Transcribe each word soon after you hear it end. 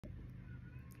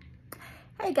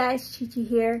Hey guys, Chi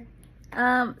here. So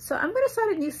I'm gonna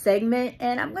start a new segment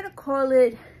and I'm gonna call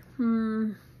it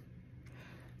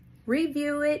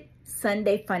Review It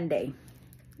Sunday Funday.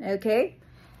 Okay?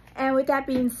 And with that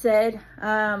being said,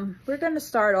 we're gonna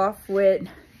start off with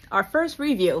our first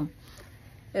review.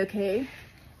 Okay?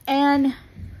 And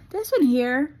this one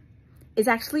here is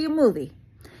actually a movie.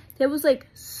 There was like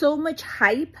so much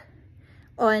hype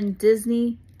on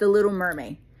Disney, The Little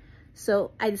Mermaid.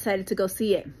 So I decided to go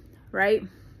see it, right?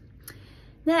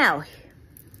 Now,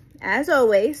 as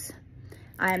always,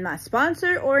 I am not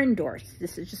sponsored or endorsed.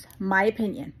 This is just my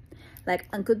opinion. Like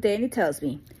Uncle Danny tells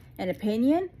me, an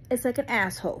opinion is like an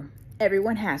asshole.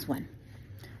 Everyone has one.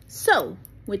 So,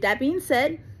 with that being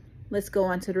said, let's go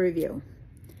on to the review.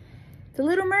 The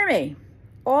Little Mermaid.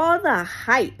 All the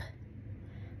hype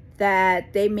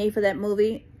that they made for that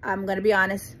movie, I'm going to be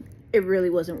honest, it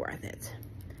really wasn't worth it.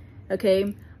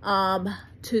 Okay?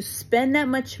 To spend that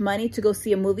much money to go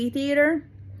see a movie theater,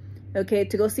 okay,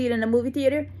 to go see it in a movie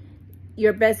theater,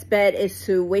 your best bet is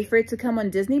to wait for it to come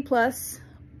on Disney Plus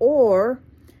or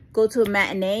go to a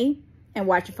matinee and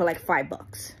watch it for like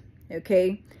 $5,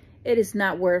 okay? It is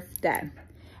not worth that.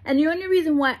 And the only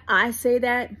reason why I say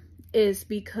that is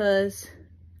because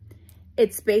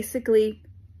it's basically,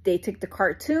 they took the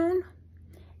cartoon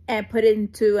and put it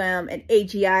into an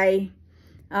AGI,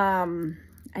 I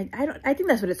think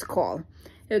that's what it's called,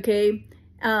 okay?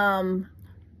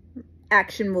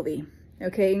 Action movie,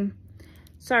 okay?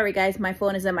 Sorry guys, my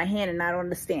phone is in my hand and I don't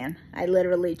understand. I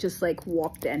literally just like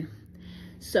walked in.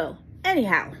 So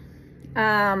anyhow,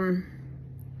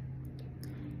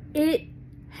 it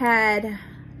had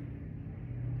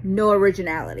no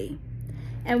originality.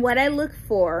 And what I look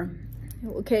for,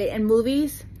 okay, in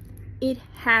movies, it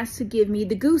has to give me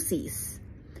the goosies,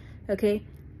 okay?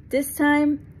 This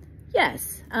time,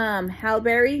 yes, Halle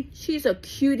Berry, she's a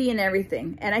cutie and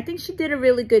everything. And I think she did a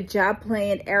really good job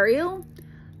playing Ariel,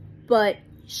 but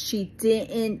she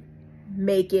didn't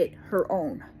make it her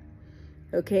own,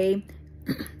 okay?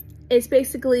 It's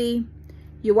basically,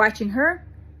 you're watching her,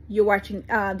 you're watching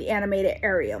the animated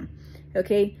Ariel,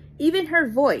 okay? Even her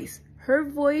voice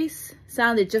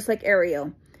sounded just like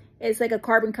Ariel. It's like a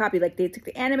carbon copy, like they took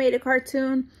the animated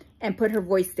cartoon and put her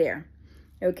voice there,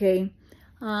 okay?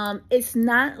 It's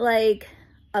not like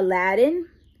Aladdin,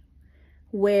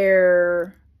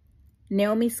 where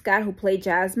Naomi Scott, who played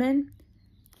Jasmine,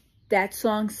 that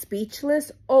song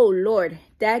Speechless, oh Lord,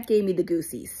 that gave me the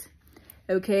goosies,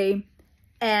 okay?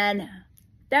 And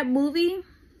that movie,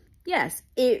 yes,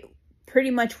 it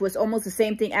pretty much was almost the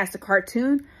same thing as the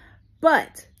cartoon,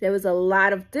 but there was a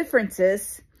lot of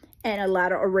differences and a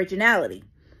lot of originality,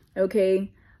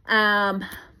 okay? That's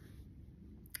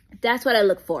what I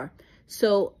look for.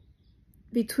 So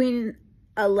between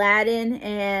Aladdin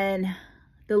and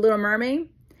The Little Mermaid,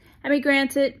 I mean,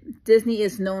 granted, Disney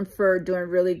is known for doing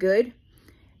really good,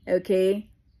 okay?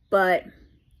 But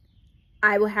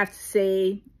I will have to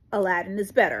say Aladdin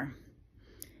is better,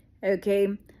 okay?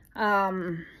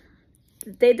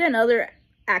 They've done other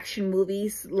action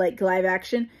movies, like live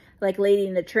action, like Lady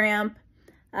and the Tramp,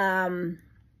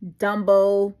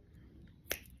 Dumbo,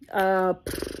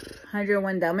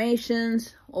 101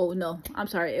 Dalmatians. Oh no, I'm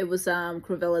sorry, it was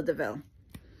Cruella de Vil.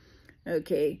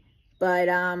 Okay, but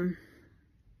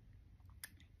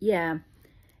yeah,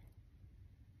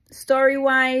 story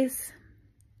wise,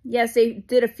 yes, they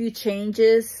did a few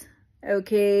changes,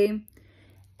 okay,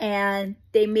 and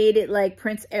they made it like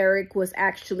Prince Eric was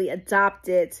actually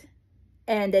adopted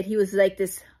and that he was like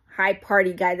this high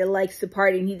party guy that likes to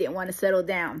party and he didn't want to settle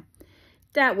down.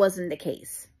 That wasn't the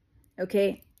case,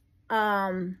 okay?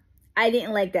 I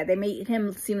didn't like that. They made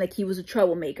him seem like he was a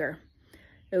troublemaker,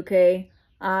 okay?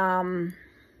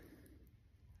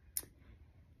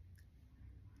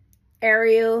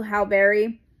 Ariel, Halle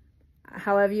Berry,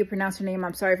 however you pronounce her name,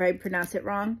 I'm sorry if I pronounce it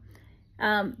wrong.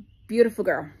 Beautiful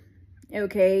girl,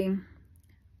 okay?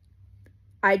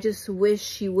 I just wish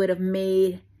she would have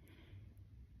made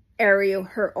Ariel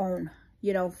her own,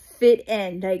 you know, fit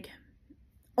in, like,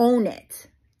 own it,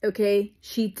 okay?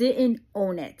 She didn't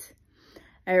own it,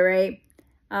 all right?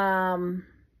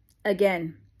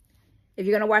 Again, if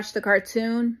you're gonna watch the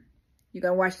cartoon, you're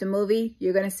gonna watch the movie,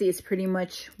 you're gonna see it's pretty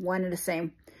much one and the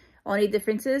same. Only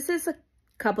differences is a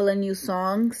couple of new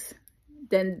songs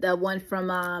than the one from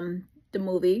the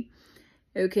movie,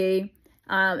 okay?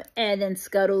 And then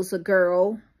Scuttle's a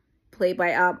girl, played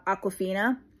by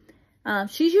Awkwafina.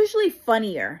 She's usually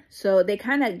funnier, so they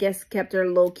kind of kept her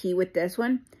low-key with this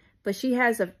one, but she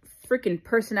has a freaking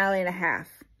personality and a half.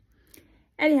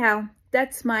 Anyhow,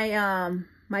 that's my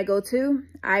my go-to.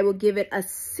 I will give it a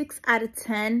 6 out of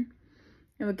 10.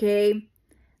 Okay.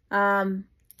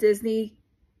 Disney,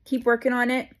 keep working on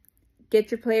it.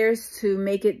 Get your players to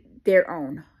make it their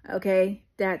own, okay?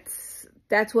 That's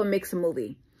what makes a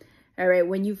movie. All right,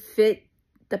 when you fit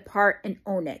the part and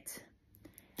own it.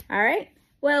 All right,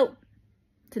 well,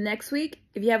 to next week,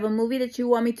 if you have a movie that you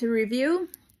want me to review,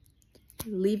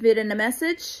 leave it in a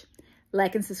message,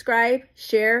 like and subscribe,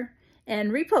 share,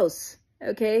 and repost,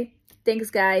 okay? Thanks,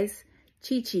 guys.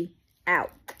 Chi-Chi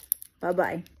out.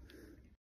 Bye-bye.